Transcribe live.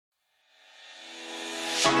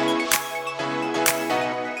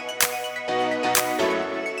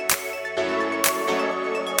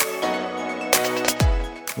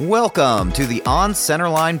Welcome to the On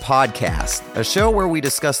Centerline Podcast, a show where we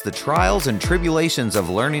discuss the trials and tribulations of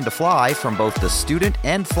learning to fly from both the student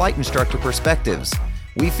and flight instructor perspectives.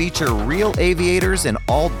 We feature real aviators in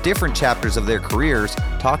all different chapters of their careers,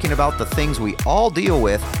 talking about the things we all deal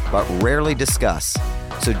with but rarely discuss.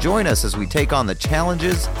 So join us as we take on the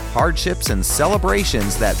challenges, hardships, and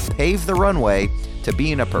celebrations that pave the runway to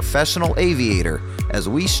being a professional aviator as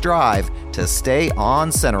we strive to stay on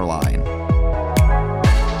centerline.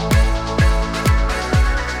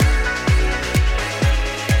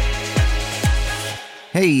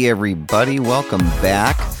 Hey everybody, welcome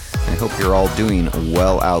back. I hope you're all doing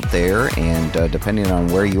well out there, and depending on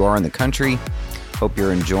where you are in the country, hope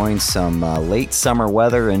you're enjoying some late summer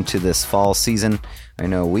weather into this fall season. I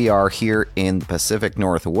know we are here in the Pacific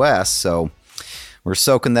Northwest, so we're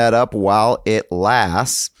soaking that up while it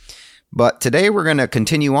lasts. But today we're going to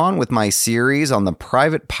continue on with my series on the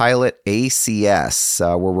private pilot ACS,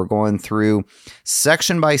 where we're going through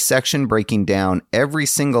section by section, breaking down every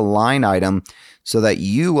single line item so that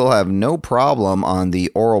you will have no problem on the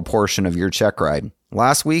oral portion of your check ride.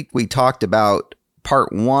 Last week we talked about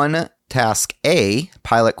part 1, task A,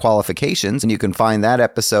 pilot qualifications, and you can find that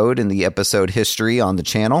episode in the episode history on the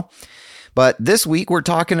channel. But this week we're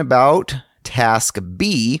talking about task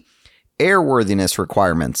B, airworthiness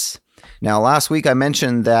requirements. Now, last week I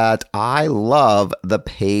mentioned that I love the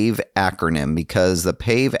PAVE acronym because the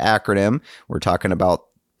PAVE acronym, we're talking about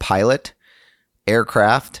pilot,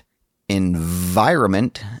 aircraft,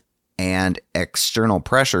 environment, and external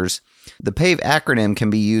pressures. The PAVE acronym can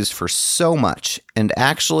be used for so much and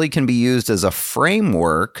actually can be used as a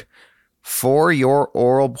framework for your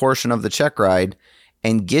oral portion of the check ride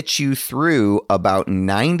and get you through about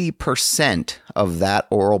 90% of that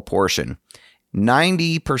oral portion.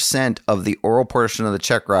 90% of the oral portion of the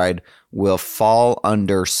check ride will fall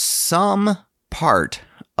under some part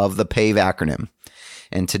of the PAVE acronym.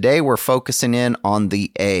 And today we're focusing in on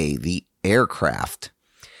the A, the aircraft,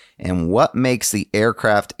 and what makes the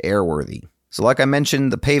aircraft airworthy. So like I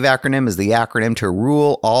mentioned, the PAVE acronym is the acronym to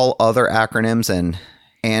rule all other acronyms,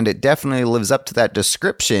 and it definitely lives up to that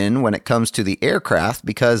description when it comes to the aircraft,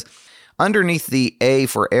 because underneath the A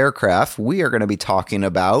for aircraft, we are going to be talking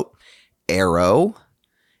about aero,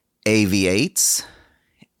 aviates,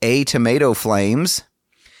 tomato flames,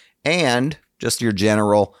 and just your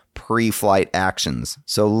general pre-flight actions.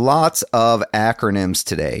 So lots of acronyms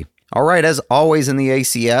today. All right, as always in the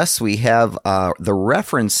ACS, we have the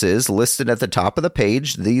references listed at the top of the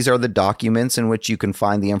page. These are the documents in which you can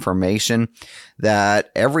find the information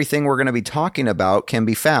that everything we're going to be talking about can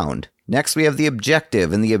be found. Next, we have the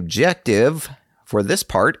objective, and the objective for this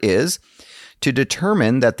part is to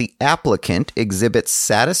determine that the applicant exhibits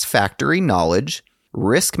satisfactory knowledge,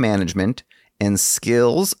 risk management, and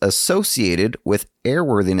skills associated with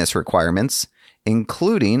airworthiness requirements,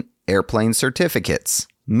 including airplane certificates.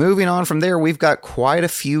 Moving on from there, we've got quite a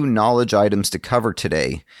few knowledge items to cover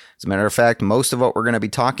today. As a matter of fact, most of what we're going to be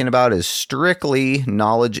talking about is strictly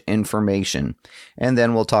knowledge information. And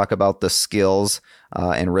then we'll talk about the skills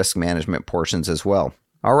and risk management portions as well.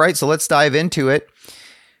 All right, so let's dive into it.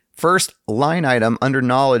 First line item under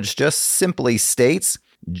knowledge just simply states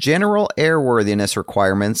general airworthiness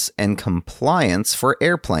requirements and compliance for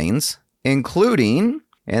airplanes, including,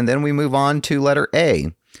 and then we move on to letter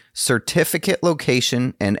A, certificate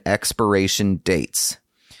location and expiration dates.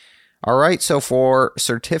 All right, so for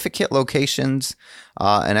certificate locations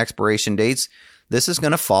and expiration dates, this is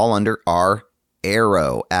going to fall under our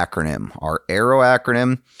AERO acronym. Our AERO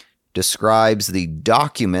acronym describes the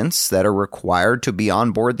documents that are required to be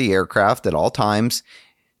on board the aircraft at all times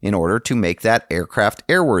in order to make that aircraft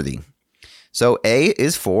airworthy. So A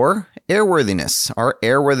is for airworthiness, our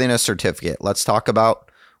airworthiness certificate. Let's talk about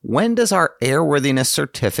when does our airworthiness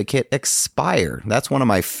certificate expire? That's one of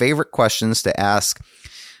my favorite questions to ask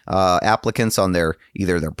applicants on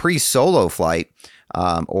either their pre-solo flight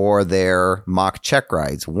or their mock check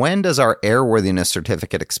rides. When does our airworthiness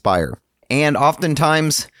certificate expire? And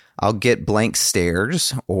oftentimes I'll get blank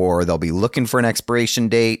stares, or they'll be looking for an expiration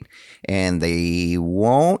date and they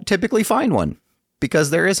won't typically find one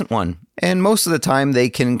because there isn't one. And most of the time they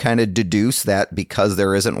can kind of deduce that because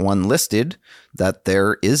there isn't one listed, that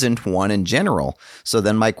there isn't one in general. So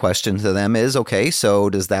then my question to them is, okay,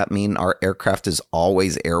 so does that mean our aircraft is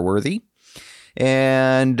always airworthy?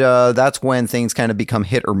 And that's when things kind of become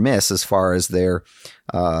hit or miss as far as their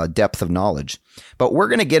depth of knowledge. But we're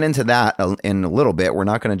going to get into that in a little bit. We're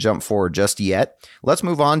not going to jump forward just yet. Let's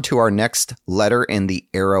move on to our next letter in the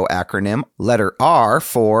AERO acronym, letter R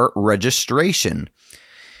for registration.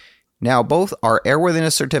 Now, both our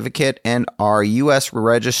airworthiness certificate and our U.S.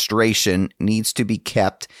 registration needs to be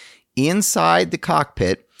kept inside the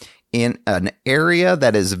cockpit in an area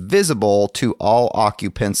that is visible to all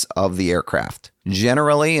occupants of the aircraft.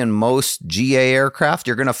 Generally, in most GA aircraft,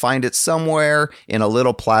 you're going to find it somewhere in a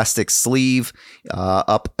little plastic sleeve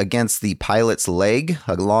up against the pilot's leg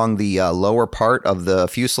along the lower part of the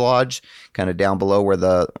fuselage, kind of down below where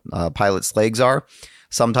the pilot's legs are.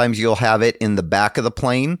 Sometimes you'll have it in the back of the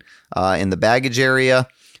plane, in the baggage area,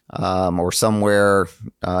 or somewhere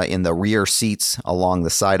in the rear seats along the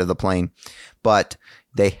side of the plane. But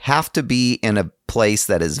they have to be in a place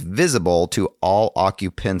that is visible to all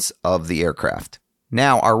occupants of the aircraft.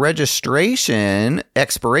 Now, our registration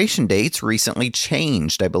expiration dates recently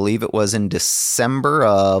changed. I believe it was in December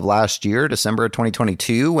of last year, December of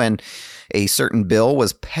 2022, when a certain bill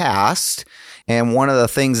was passed. And one of the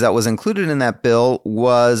things that was included in that bill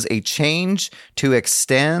was a change to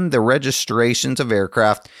extend the registrations of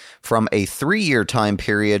aircraft from a 3-year time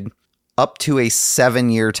period up to a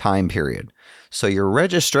 7-year time period. So your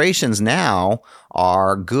registrations now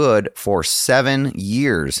are good for 7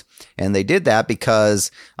 years. And they did that because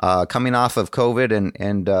coming off of COVID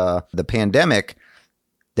and the pandemic,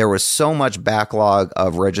 there was so much backlog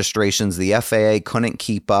of registrations. The FAA couldn't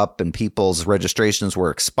keep up and people's registrations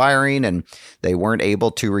were expiring and they weren't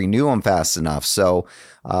able to renew them fast enough. So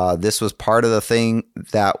this was part of the thing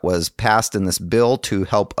that was passed in this bill to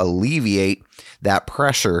help alleviate that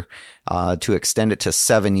pressure to extend it to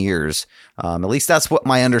 7 years. At least that's what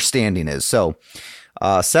my understanding is. So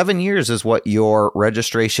 7 years is what your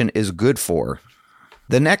registration is good for.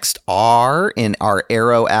 The next R in our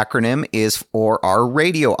AERO acronym is for our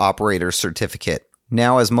radio operator certificate.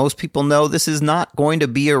 Now, as most people know, this is not going to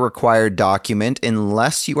be a required document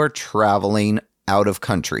unless you are traveling out of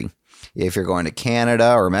country. If you're going to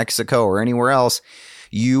Canada or Mexico or anywhere else,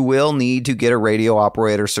 you will need to get a radio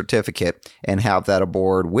operator certificate and have that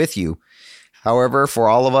aboard with you. However, for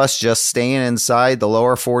all of us just staying inside the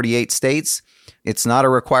lower 48 states, it's not a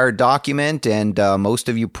required document, and most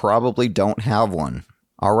of you probably don't have one.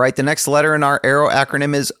 All right, the next letter in our AERO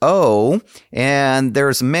acronym is O, and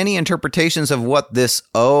there's many interpretations of what this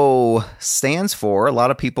O stands for. A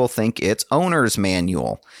lot of people think it's owner's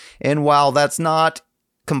manual. And while that's not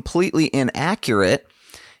completely inaccurate,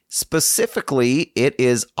 specifically, it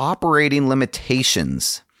is operating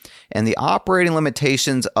limitations. And the operating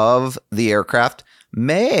limitations of the aircraft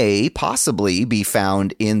may possibly be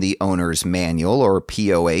found in the owner's manual or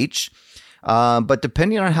POH. But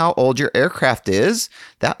depending on how old your aircraft is,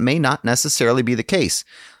 that may not necessarily be the case.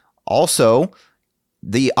 Also,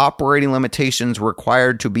 the operating limitations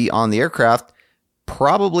required to be on the aircraft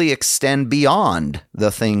probably extend beyond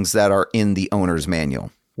the things that are in the owner's manual.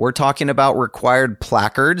 We're talking about required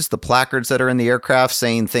placards, the placards that are in the aircraft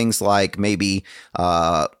saying things like maybe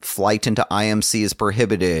flight into IMC is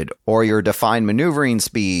prohibited, or your defined maneuvering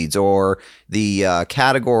speeds, or the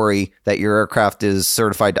category that your aircraft is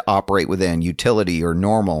certified to operate within, utility or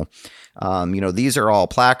normal. These are all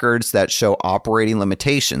placards that show operating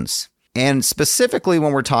limitations. And specifically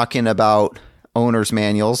when we're talking about owner's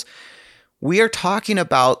manuals, we are talking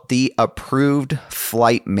about the approved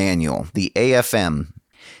flight manual, the AFM.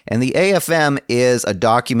 And the AFM is a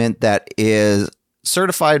document that is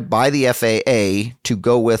certified by the FAA to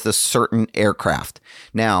go with a certain aircraft.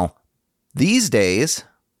 Now, these days,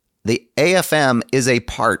 the AFM is a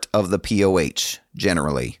part of the POH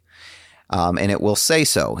generally. And it will say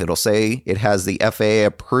so. It'll say it has the FAA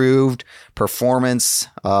approved performance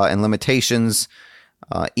and limitations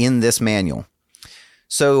in this manual.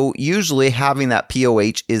 So usually having that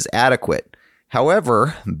POH is adequate.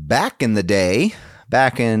 However, back in the day,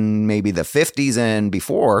 back in maybe the 50s and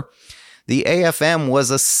before, the AFM was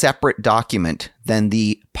a separate document than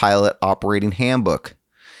the pilot operating handbook.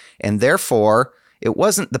 And therefore, it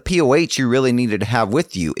wasn't the POH you really needed to have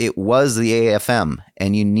with you. It was the AFM,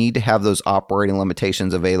 and you need to have those operating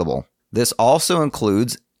limitations available. This also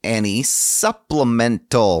includes any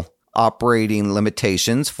supplemental operating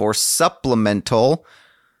limitations for supplemental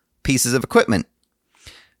pieces of equipment.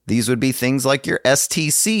 These would be things like your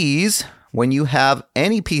STCs. When you have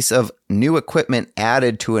any piece of new equipment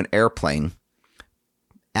added to an airplane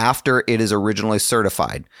after it is originally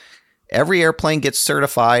certified. Every airplane gets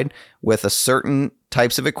certified with a certain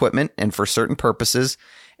types of equipment and for certain purposes,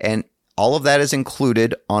 and all of that is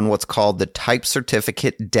included on what's called the Type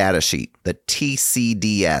Certificate Data Sheet, the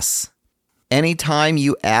TCDS. Anytime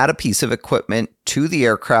you add a piece of equipment to the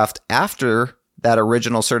aircraft after that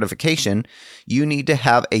original certification, you need to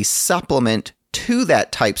have a supplement to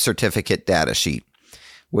that type certificate data sheet,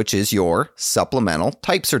 which is your supplemental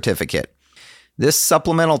type certificate. This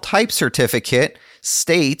supplemental type certificate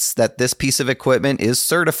states that this piece of equipment is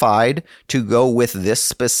certified to go with this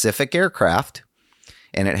specific aircraft,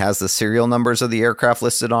 and it has the serial numbers of the aircraft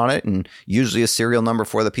listed on it, and usually a serial number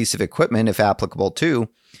for the piece of equipment if applicable too.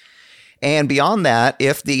 And beyond that,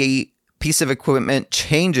 if the piece of equipment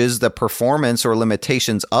changes the performance or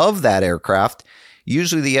limitations of that aircraft,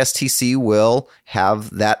 usually the STC will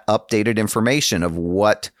have that updated information of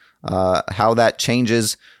how that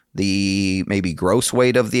changes the maybe gross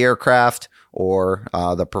weight of the aircraft or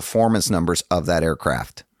the performance numbers of that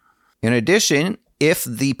aircraft. In addition, if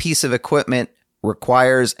the piece of equipment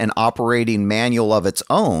requires an operating manual of its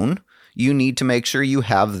own, you need to make sure you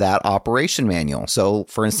have that operation manual. So,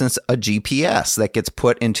 for instance, a GPS that gets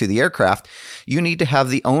put into the aircraft, you need to have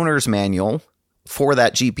the owner's manual for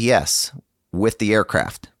that GPS with the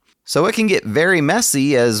aircraft. So it can get very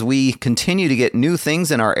messy as we continue to get new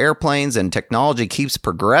things in our airplanes and technology keeps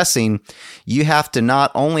progressing. You have to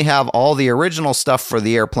not only have all the original stuff for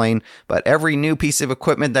the airplane, but every new piece of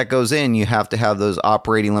equipment that goes in, you have to have those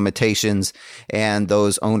operating limitations and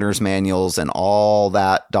those owner's manuals and all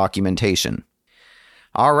that documentation.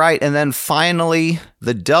 All right, and then finally,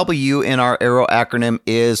 the W in our Aero acronym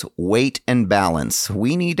is weight and balance.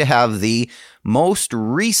 We need to have the most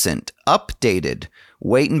recent, updated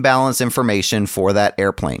weight and balance information for that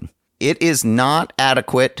airplane. It is not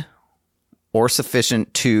adequate or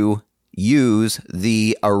sufficient to use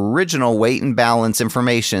the original weight and balance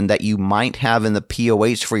information that you might have in the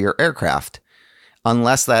POH for your aircraft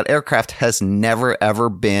unless that aircraft has never ever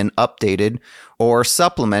been updated or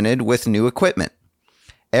supplemented with new equipment.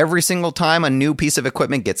 Every single time a new piece of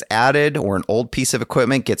equipment gets added or an old piece of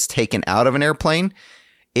equipment gets taken out of an airplane,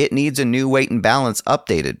 it needs a new weight and balance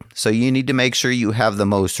updated. So you need to make sure you have the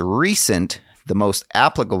most recent, the most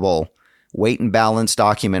applicable weight and balance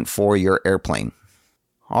document for your airplane.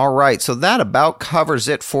 All right, so that about covers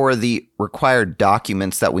it for the required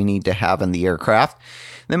documents that we need to have in the aircraft.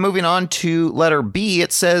 Then moving on to letter B,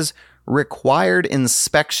 it says required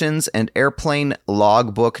inspections and airplane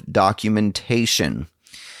logbook documentation.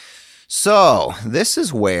 So this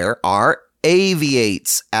is where our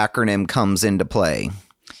AVIATES acronym comes into play.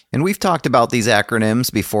 And we've talked about these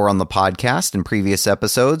acronyms before on the podcast in previous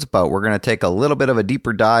episodes, but we're going to take a little bit of a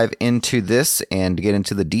deeper dive into this and get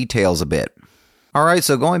into the details a bit. All right,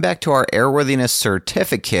 so going back to our airworthiness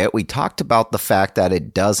certificate, we talked about the fact that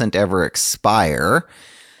it doesn't ever expire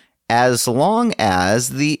as long as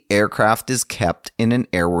the aircraft is kept in an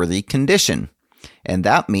airworthy condition. And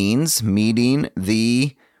that means meeting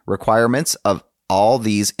the requirements of all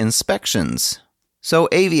these inspections. So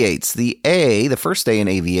AVIATES, the first A in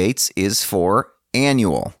AVIATES is for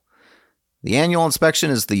annual. The annual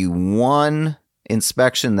inspection is the one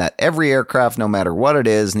inspection that every aircraft, no matter what it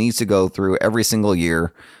is, needs to go through every single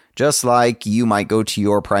year, just like you might go to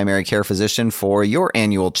your primary care physician for your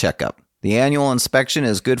annual checkup. The annual inspection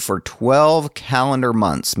is good for 12 calendar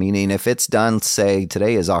months, meaning if it's done, say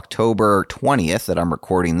today is October 20th that I'm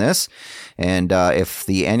recording this, and if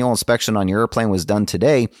the annual inspection on your airplane was done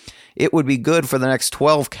today, it would be good for the next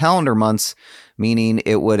 12 calendar months, meaning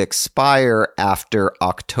it would expire after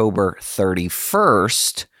October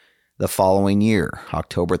 31st the following year,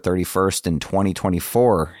 October 31st in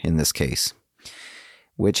 2024 in this case,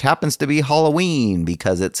 which happens to be Halloween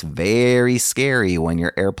because it's very scary when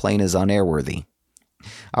your airplane is unairworthy.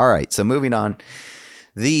 All right, so moving on.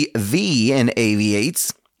 The V in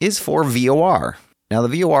AVIATES is for VOR. Now,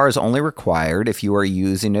 the VOR is only required if you are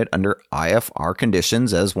using it under IFR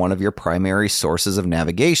conditions as one of your primary sources of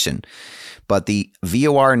navigation. But the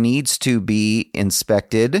VOR needs to be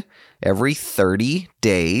inspected every 30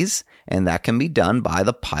 days, and that can be done by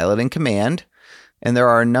the pilot in command. And there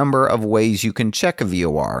are a number of ways you can check a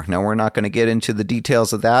VOR. Now, we're not going to get into the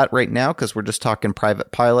details of that right now because we're just talking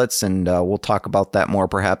private pilots, and we'll talk about that more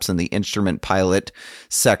perhaps in the instrument pilot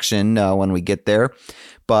section when we get there.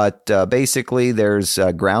 But basically, there's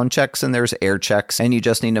ground checks and there's air checks, and you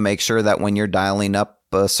just need to make sure that when you're dialing up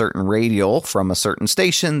a certain radial from a certain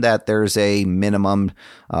station that there's a minimum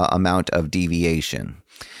amount of deviation.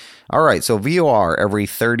 All right, so VOR every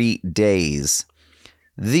 30 days.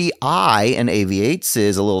 The I in AVIATES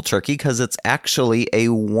is a little tricky because it's actually a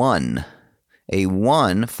 1. A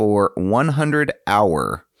 1 for 100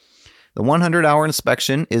 hour. The 100-hour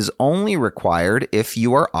inspection is only required if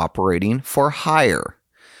you are operating for hire.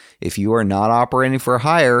 If you are not operating for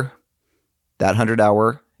hire, that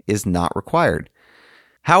 100-hour is not required.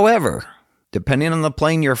 However, depending on the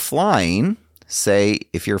plane you're flying, say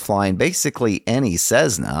if you're flying basically any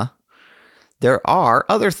Cessna, there are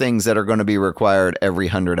other things that are going to be required every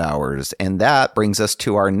 100 hours. And that brings us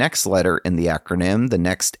to our next letter in the acronym. The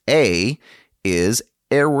next A is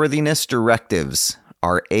Airworthiness Directives,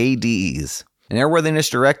 or ADs. An Airworthiness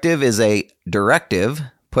Directive is a directive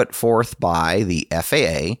put forth by the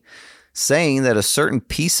FAA saying that a certain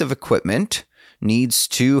piece of equipment needs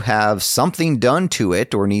to have something done to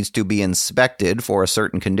it or needs to be inspected for a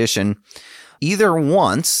certain condition either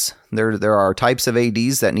once. There are types of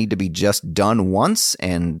ADs that need to be just done once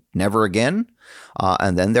and never again.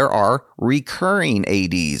 And then there are recurring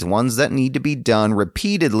ADs, ones that need to be done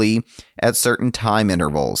repeatedly at certain time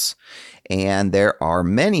intervals. And there are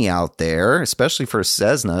many out there, especially for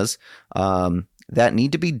Cessnas, that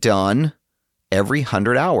need to be done every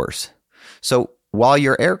 100 hours. So while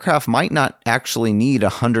your aircraft might not actually need a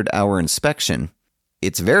 100-hour inspection,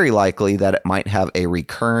 it's very likely that it might have a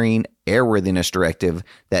recurring airworthiness directive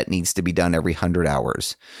that needs to be done every 100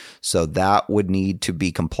 hours. So that would need to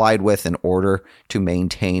be complied with in order to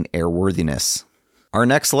maintain airworthiness. Our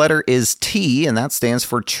next letter is T, and that stands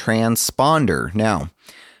for transponder. Now,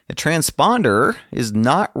 a transponder is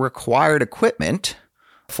not required equipment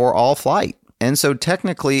for all flight. And so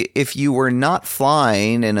technically, if you were not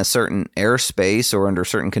flying in a certain airspace or under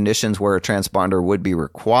certain conditions where a transponder would be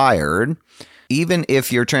required, even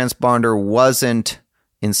if your transponder wasn't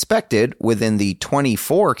inspected within the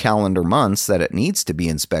 24 calendar months that it needs to be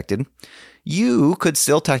inspected, you could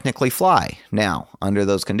still technically fly. Now, under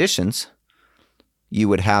those conditions, you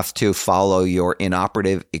would have to follow your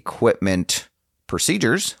inoperative equipment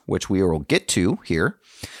procedures, which we will get to here,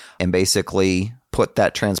 and basically put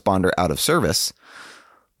that transponder out of service,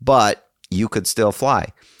 but you could still fly.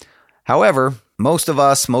 However, most of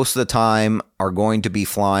us, most of the time, are going to be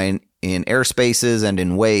flying in airspaces and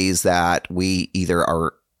in ways that we either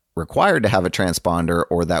are required to have a transponder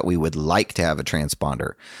or that we would like to have a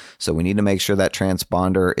transponder. So we need to make sure that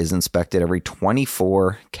transponder is inspected every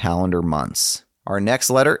 24 calendar months. Our next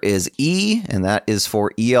letter is E, and that is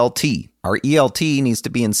for ELT. Our ELT needs to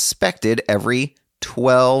be inspected every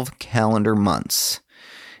 12 calendar months.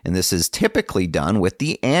 And this is typically done with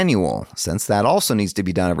the annual, since that also needs to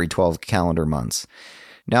be done every 12 calendar months.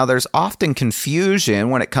 Now, there's often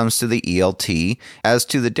confusion when it comes to the ELT as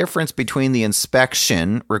to the difference between the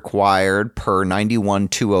inspection required per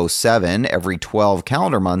 91-207 every 12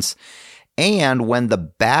 calendar months and when the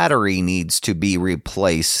battery needs to be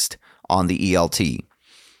replaced on the ELT.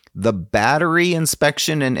 The battery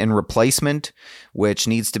inspection and replacement, which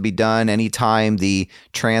needs to be done anytime the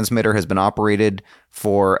transmitter has been operated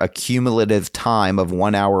for a cumulative time of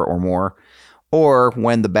 1 hour or more, or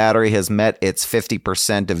when the battery has met its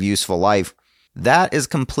 50% of useful life, that is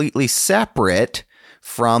completely separate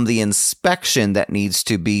from the inspection that needs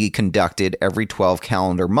to be conducted every 12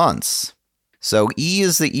 calendar months. So E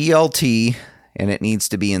is the ELT, and it needs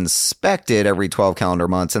to be inspected every 12 calendar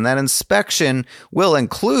months. And that inspection will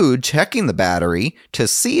include checking the battery to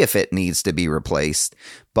see if it needs to be replaced.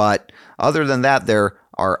 But other than that, there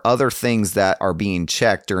are other things that are being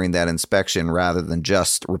checked during that inspection rather than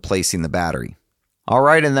just replacing the battery. All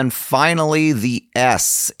right, and then finally, the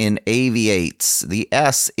S in aviates. The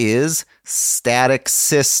S is static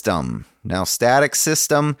system. Now, static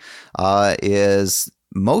system is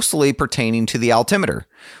mostly pertaining to the altimeter.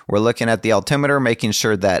 We're looking at the altimeter, making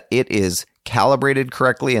sure that it is calibrated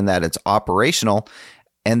correctly and that it's operational.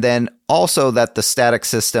 And then also that the static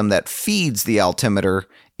system that feeds the altimeter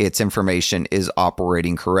its information is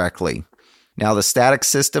operating correctly. Now, the static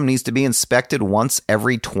system needs to be inspected once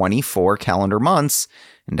every 24 calendar months.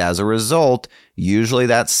 And as a result, usually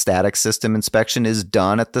that static system inspection is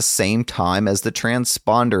done at the same time as the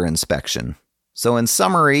transponder inspection. So in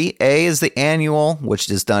summary, A is the annual, which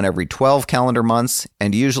is done every 12 calendar months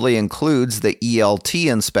and usually includes the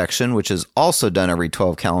ELT inspection, which is also done every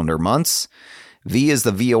 12 calendar months. V is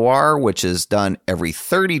the VOR, which is done every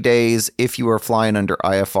 30 days if you are flying under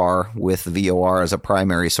IFR with VOR as a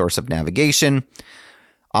primary source of navigation.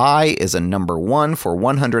 I is a number 1 for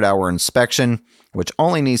 100-hour inspection, which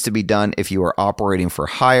only needs to be done if you are operating for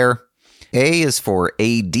hire. A is for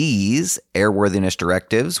ADs, airworthiness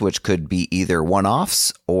directives, which could be either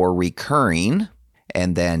one-offs or recurring.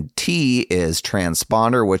 And then T is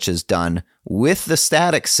transponder, which is done with the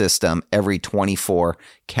static system every 24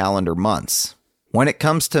 calendar months. When it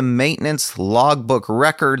comes to maintenance logbook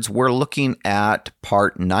records, we're looking at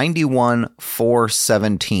part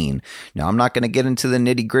 91-417. Now, I'm not going to get into the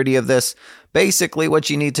nitty-gritty of this. Basically, what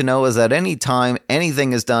you need to know is that anytime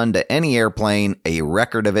anything is done to any airplane, a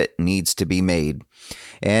record of it needs to be made.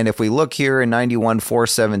 And if we look here in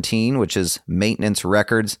 91-417, which is maintenance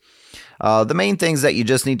records, the main things that you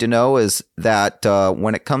just need to know is that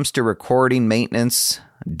when it comes to recording maintenance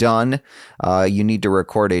done, you need to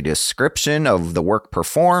record a description of the work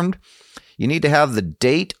performed. You need to have the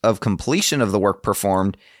date of completion of the work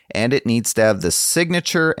performed, and it needs to have the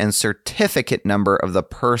signature and certificate number of the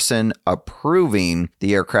person approving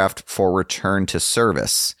the aircraft for return to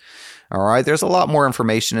service. All right, there's a lot more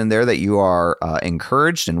information in there that you are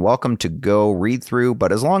encouraged and welcome to go read through,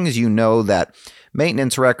 but as long as you know that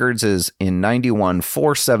maintenance records is in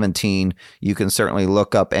 91-417, you can certainly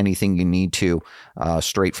look up anything you need to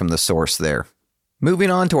straight from the source there.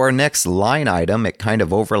 Moving on to our next line item, it kind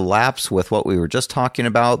of overlaps with what we were just talking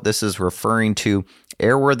about. This is referring to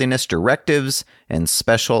airworthiness directives and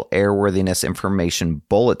special airworthiness information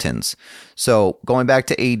bulletins. So going back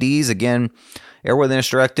to ADs, again, airworthiness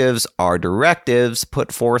directives are directives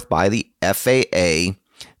put forth by the FAA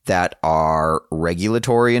that are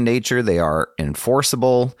regulatory in nature, they are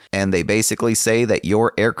enforceable, and they basically say that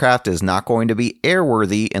your aircraft is not going to be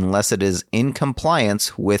airworthy unless it is in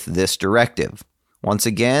compliance with this directive. Once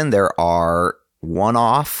again, there are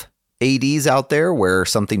one-off ADs out there where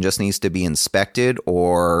something just needs to be inspected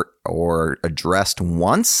or addressed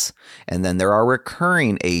once, and then there are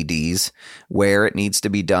recurring ADs where it needs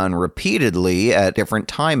to be done repeatedly at different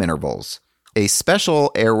time intervals. A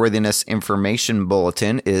special airworthiness information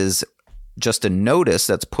bulletin is just a notice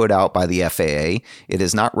that's put out by the FAA. It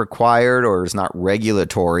is not required or is not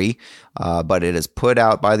regulatory, but it is put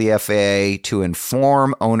out by the FAA to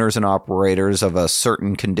inform owners and operators of a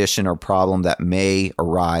certain condition or problem that may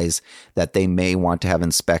arise that they may want to have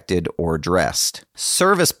inspected or addressed.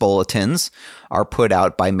 Service bulletins are put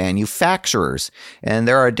out by manufacturers, and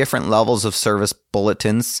there are different levels of service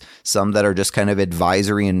bulletins, some that are just kind of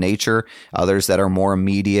advisory in nature, others that are more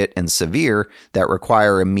immediate and severe that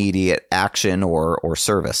require immediate action or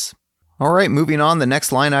service. All right, moving on, the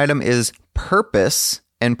next line item is purpose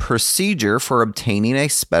and procedure for obtaining a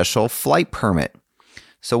special flight permit.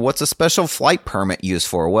 So what's a special flight permit used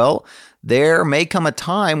for? Well, there may come a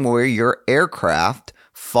time where your aircraft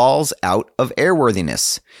falls out of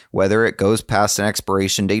airworthiness, whether it goes past an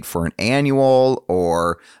expiration date for an annual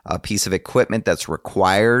or a piece of equipment that's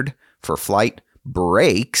required for flight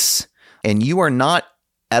breaks, and you are not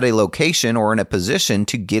at a location or in a position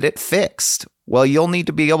to get it fixed. Well, you'll need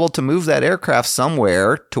to be able to move that aircraft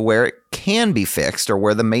somewhere to where it can be fixed or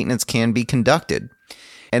where the maintenance can be conducted.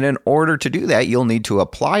 And in order to do that, you'll need to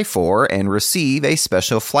apply for and receive a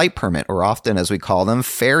special flight permit, or often as we call them,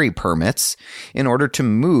 ferry permits, in order to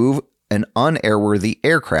move an unairworthy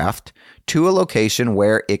aircraft to a location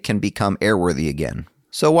where it can become airworthy again.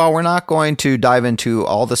 So while we're not going to dive into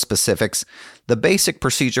all the specifics, the basic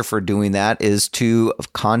procedure for doing that is to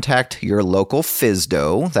contact your local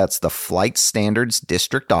FSDO, that's the Flight Standards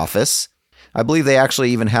District Office. I believe they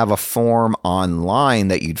actually even have a form online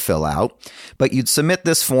that you'd fill out, but you'd submit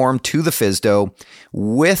this form to the FSDO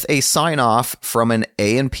with a sign-off from an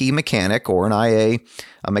A&P mechanic or an IA,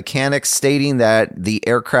 a mechanic stating that the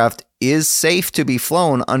aircraft is safe to be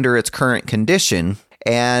flown under its current condition,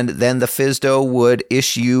 and then the FSDO would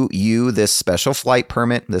issue you this special flight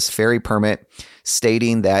permit, this ferry permit,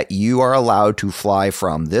 stating that you are allowed to fly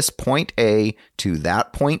from this point A to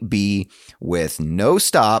that point B with no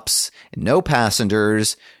stops, no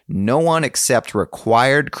passengers, no one except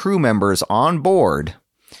required crew members on board,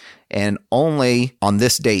 and only on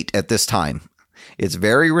this date at this time. It's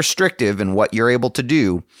very restrictive in what you're able to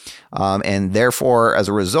do, and therefore, as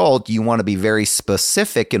a result, you want to be very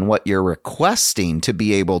specific in what you're requesting to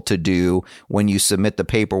be able to do when you submit the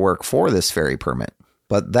paperwork for this ferry permit.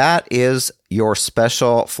 But that is your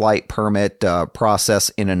special flight permit process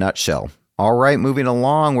in a nutshell. All right, moving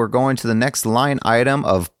along, we're going to the next line item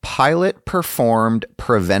of pilot-performed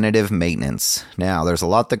preventative maintenance. Now, there's a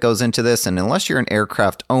lot that goes into this, and unless you're an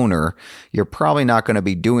aircraft owner, you're probably not going to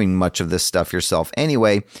be doing much of this stuff yourself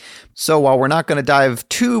anyway. So while we're not going to dive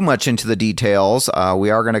too much into the details, we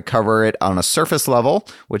are going to cover it on a surface level,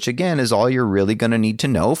 which again is all you're really going to need to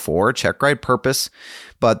know for check ride purpose.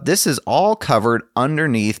 But this is all covered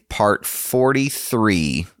underneath Part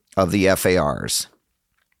 43 of the FARs.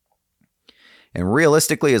 And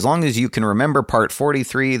realistically, as long as you can remember Part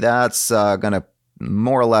 43, that's going to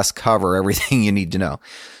more or less cover everything you need to know.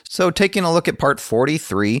 So taking a look at Part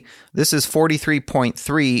 43, this is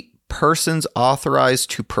 43.3, persons authorized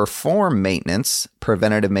to perform maintenance,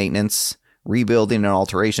 preventative maintenance, rebuilding, and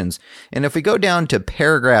alterations. And if we go down to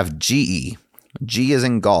paragraph G, G is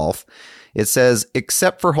in golf, it says,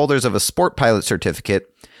 except for holders of a sport pilot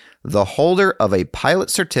certificate, the holder of a pilot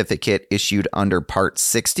certificate issued under Part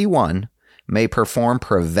 61 may perform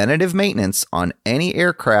preventative maintenance on any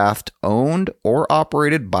aircraft owned or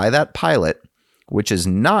operated by that pilot, which is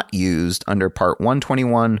not used under Part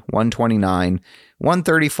 121, 129,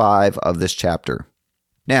 135 of this chapter.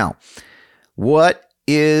 Now, what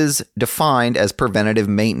is defined as preventative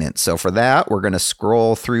maintenance. So for that, we're going to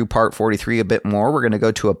scroll through Part 43 a bit more. We're going to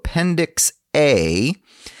go to Appendix A,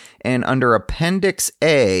 and under Appendix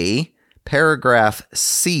A, Paragraph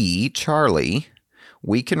C, Charlie,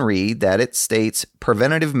 we can read that it states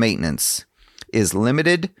preventative maintenance is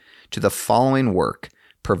limited to the following work,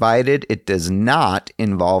 provided it does not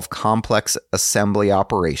involve complex assembly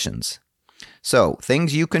operations. So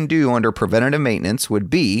things you can do under preventative maintenance would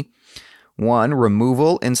be 1,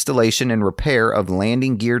 removal, installation, and repair of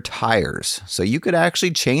landing gear tires. So you could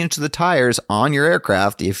actually change the tires on your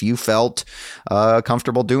aircraft if you felt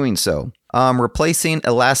comfortable doing so. Replacing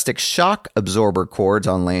elastic shock absorber cords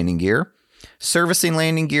on landing gear. Servicing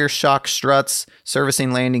landing gear shock struts,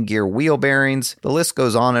 servicing landing gear wheel bearings. The list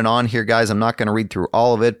goes on and on here, guys. I'm not going to read through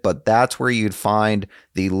all of it, but that's where you'd find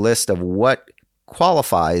the list of what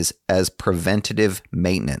qualifies as preventative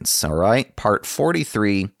maintenance. All right, Part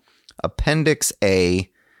 43, Appendix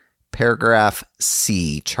A, Paragraph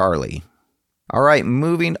C, Charlie. All right,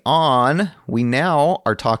 moving on. We now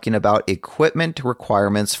are talking about equipment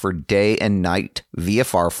requirements for day and night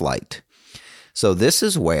VFR flight. So this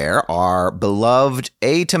is where our beloved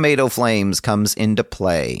A Tomato Flames comes into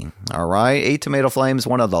play. All right, A Tomato Flames,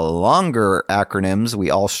 one of the longer acronyms we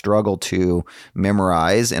all struggle to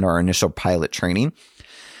memorize in our initial pilot training.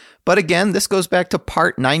 But again, this goes back to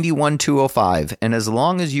Part 91.205, and as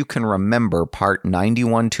long as you can remember Part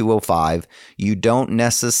 91.205, you don't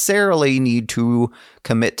necessarily need to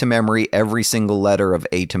commit to memory every single letter of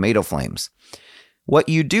A Tomato Flames. What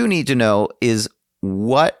you do need to know is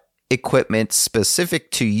what equipment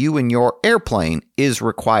specific to you and your airplane is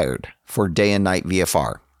required for day and night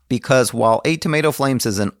VFR. Because while A Tomato Flames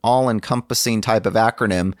is an all-encompassing type of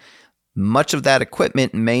acronym, much of that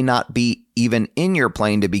equipment may not be even in your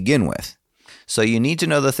plane to begin with. So you need to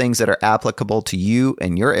know the things that are applicable to you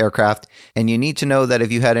and your aircraft, and you need to know that if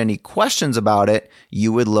you had any questions about it,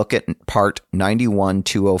 you would look at Part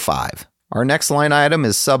 91.205. Our next line item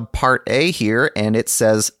is Subpart A here, and it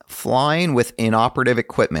says flying with inoperative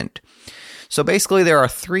equipment. So basically there are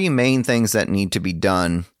 3 main things that need to be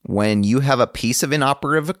done when you have a piece of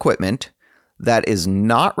inoperative equipment that is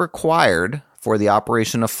not required for the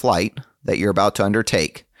operation of flight that you're about to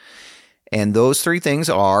undertake. And those 3 things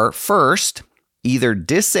are, first, either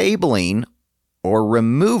disabling or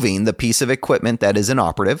removing the piece of equipment that is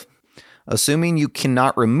inoperative. Assuming you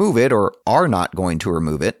cannot remove it or are not going to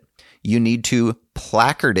remove it, you need to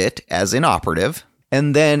placard it as inoperative.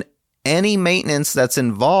 And then any maintenance that's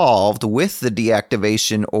involved with the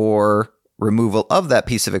deactivation or removal of that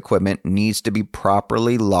piece of equipment needs to be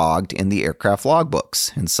properly logged in the aircraft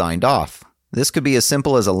logbooks and signed off. This could be as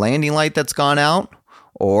simple as a landing light that's gone out,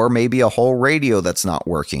 or maybe a whole radio that's not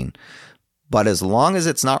working. But as long as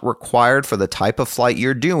it's not required for the type of flight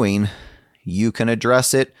you're doing, you can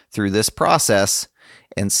address it through this process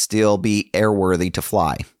and still be airworthy to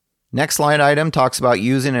fly. Next line item talks about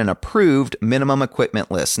using an approved minimum equipment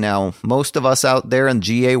list. Now, most of us out there in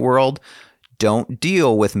GA world don't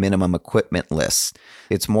deal with minimum equipment lists.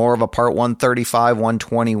 It's more of a Part 135,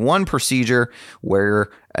 121 procedure where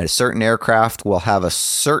a certain aircraft will have a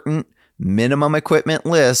certain minimum equipment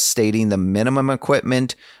list stating the minimum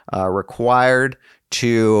equipment required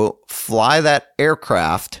to fly that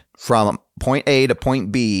aircraft from point A to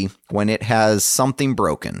point B when it has something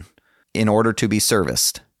broken in order to be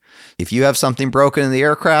serviced. If you have something broken in the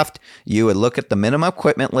aircraft, you would look at the minimum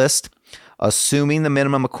equipment list. Assuming the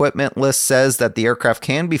minimum equipment list says that the aircraft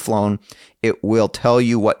can be flown, it will tell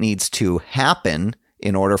you what needs to happen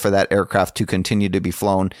in order for that aircraft to continue to be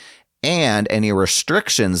flown and any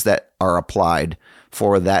restrictions that are applied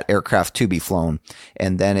for that aircraft to be flown.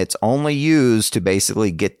 And then it's only used to basically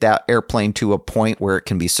get that airplane to a point where it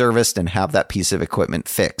can be serviced and have that piece of equipment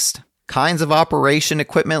fixed. Kinds of operation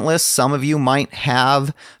equipment lists. Some of you might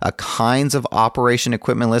have a kinds of operation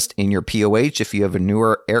equipment list in your POH if you have a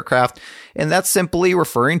newer aircraft, and that's simply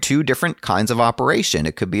referring to different kinds of operation.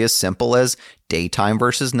 It could be as simple as daytime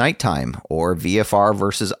versus nighttime or VFR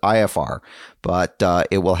versus IFR, but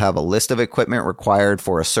it will have a list of equipment required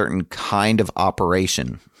for a certain kind of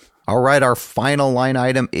operation. All right, our final line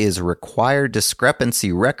item is required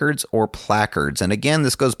discrepancy records or placards. And again,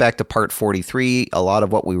 this goes back to Part 43, a lot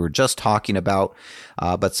of what we were just talking about,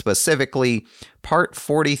 but specifically Part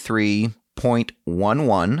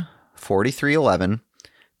 43.11, 4311,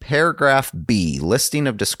 Paragraph B, listing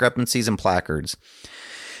of discrepancies and placards.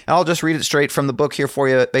 And I'll just read it straight from the book here for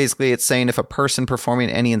you. Basically, it's saying if a person performing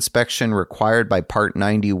any inspection required by Part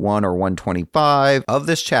 91 or 125 of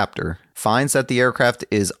this chapter finds that the aircraft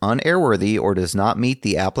is unairworthy or does not meet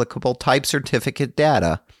the applicable type certificate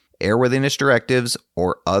data, airworthiness directives,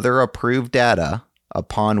 or other approved data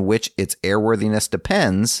upon which its airworthiness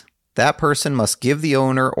depends, that person must give the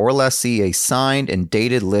owner or lessee a signed and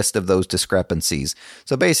dated list of those discrepancies.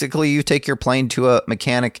 So basically, you take your plane to a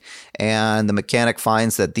mechanic, and the mechanic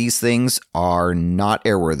finds that these things are not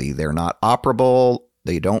airworthy. They're not operable.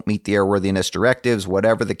 They don't meet the airworthiness directives,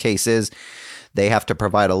 whatever the case is. They have to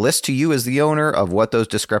provide a list to you as the owner of what those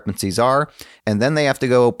discrepancies are, and then they have to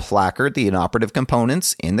go placard the inoperative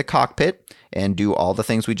components in the cockpit and do all the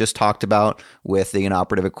things we just talked about with the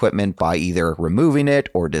inoperative equipment by either removing it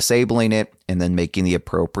or disabling it, and then making the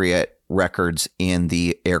appropriate records in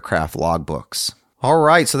the aircraft logbooks. All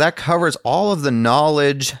right, so that covers all of the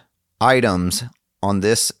knowledge items on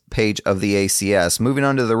this page of the ACS. Moving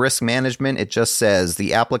on to the risk management, it just says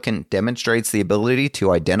the applicant demonstrates the ability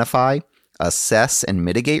to identify, assess, and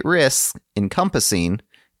mitigate risks encompassing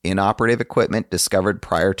inoperative equipment discovered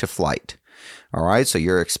prior to flight. All right, so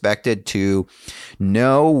you're expected to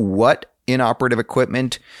know what inoperative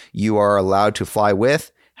equipment you are allowed to fly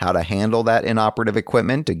with, how to handle that inoperative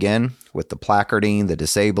equipment, again, with the placarding, the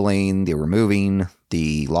disabling, the removing,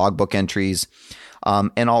 the logbook entries,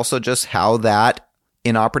 and also just how that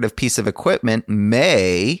inoperative piece of equipment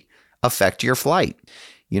may affect your flight.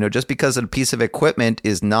 Just because a piece of equipment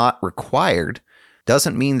is not required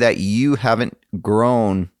doesn't mean that you haven't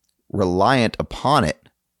grown reliant upon it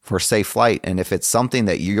for safe flight. And if it's something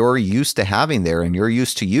that you're used to having there and you're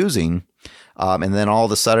used to using, and then all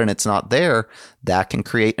of a sudden it's not there, that can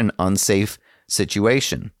create an unsafe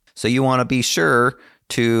situation. So you want to be sure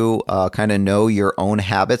to kind of know your own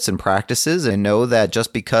habits and practices, and know that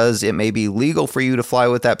just because it may be legal for you to fly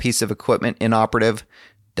with that piece of equipment inoperative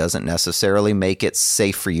doesn't necessarily make it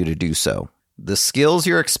safe for you to do so. The skills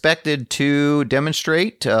you're expected to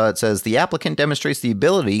demonstrate, it says the applicant demonstrates the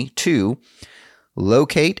ability to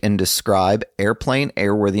locate and describe airplane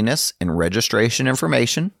airworthiness and registration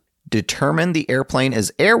information, determine the airplane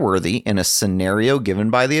is airworthy in a scenario given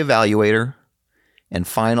by the evaluator, and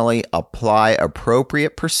finally, apply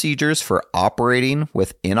appropriate procedures for operating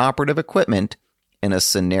with inoperative equipment in a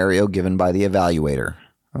scenario given by the evaluator.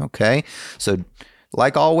 Okay, so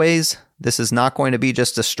like always, this is not going to be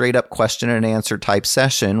just a straight up question and answer type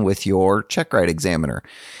session with your check ride examiner.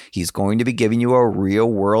 He's going to be giving you a real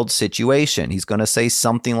world situation. He's going to say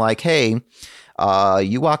something like, hey,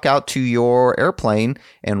 you walk out to your airplane,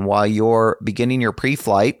 and while you're beginning your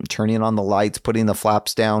pre-flight, turning on the lights, putting the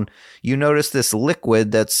flaps down, you notice this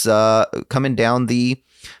liquid that's coming down the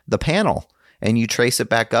panel, and you trace it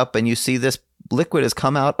back up, and you see this liquid has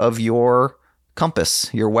come out of your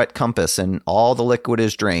compass, your wet compass, and all the liquid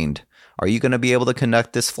is drained. Are you going to be able to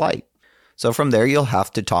conduct this flight? So from there, you'll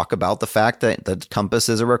have to talk about the fact that the compass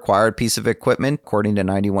is a required piece of equipment. According to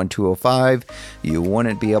 91205, you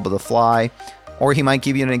wouldn't be able to fly. Or he might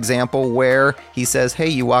give you an example where he says, hey,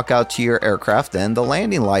 you walk out to your aircraft, then the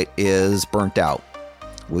landing light is burnt out.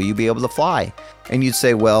 Will you be able to fly? And you'd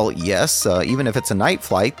say, well, yes, even if it's a night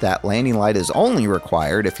flight, that landing light is only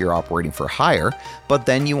required if you're operating for hire. But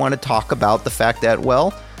then you want to talk about the fact that,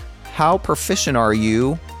 well, how proficient are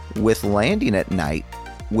you with landing at night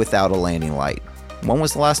without a landing light? When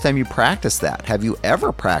was the last time you practiced that? Have you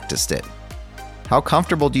ever practiced it? How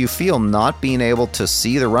comfortable do you feel not being able to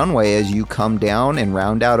see the runway as you come down and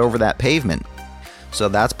round out over that pavement? So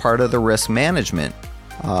that's part of the risk management.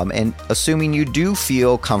 And assuming you do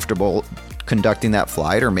feel comfortable conducting that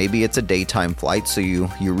flight, or maybe it's a daytime flight, so you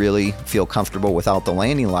really feel comfortable without the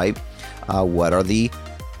landing light, what are the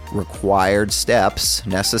required steps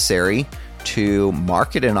necessary to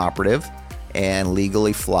mark it inoperative and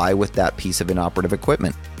legally fly with that piece of inoperative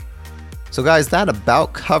equipment? So guys, that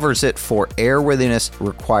about covers it for airworthiness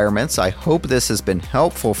requirements. I hope this has been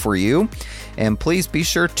helpful for you. And please be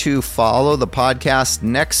sure to follow the podcast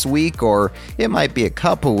next week, or it might be a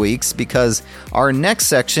couple weeks, because our next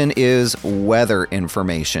section is weather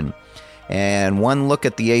information. And one look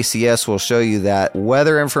at the ACS will show you that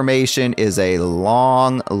weather information is a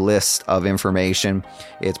long list of information.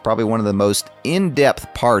 It's probably one of the most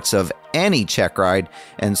in-depth parts of any check ride,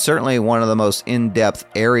 and certainly one of the most in-depth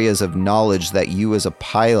areas of knowledge that you as a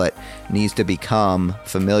pilot needs to become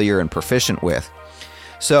familiar and proficient with.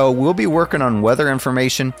 So we'll be working on weather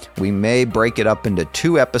information. We may break it up into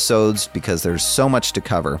 2 episodes because there's so much to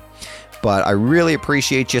cover. But I really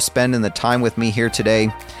appreciate you spending the time with me here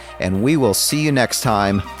today, and we will see you next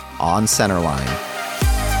time on Centerline.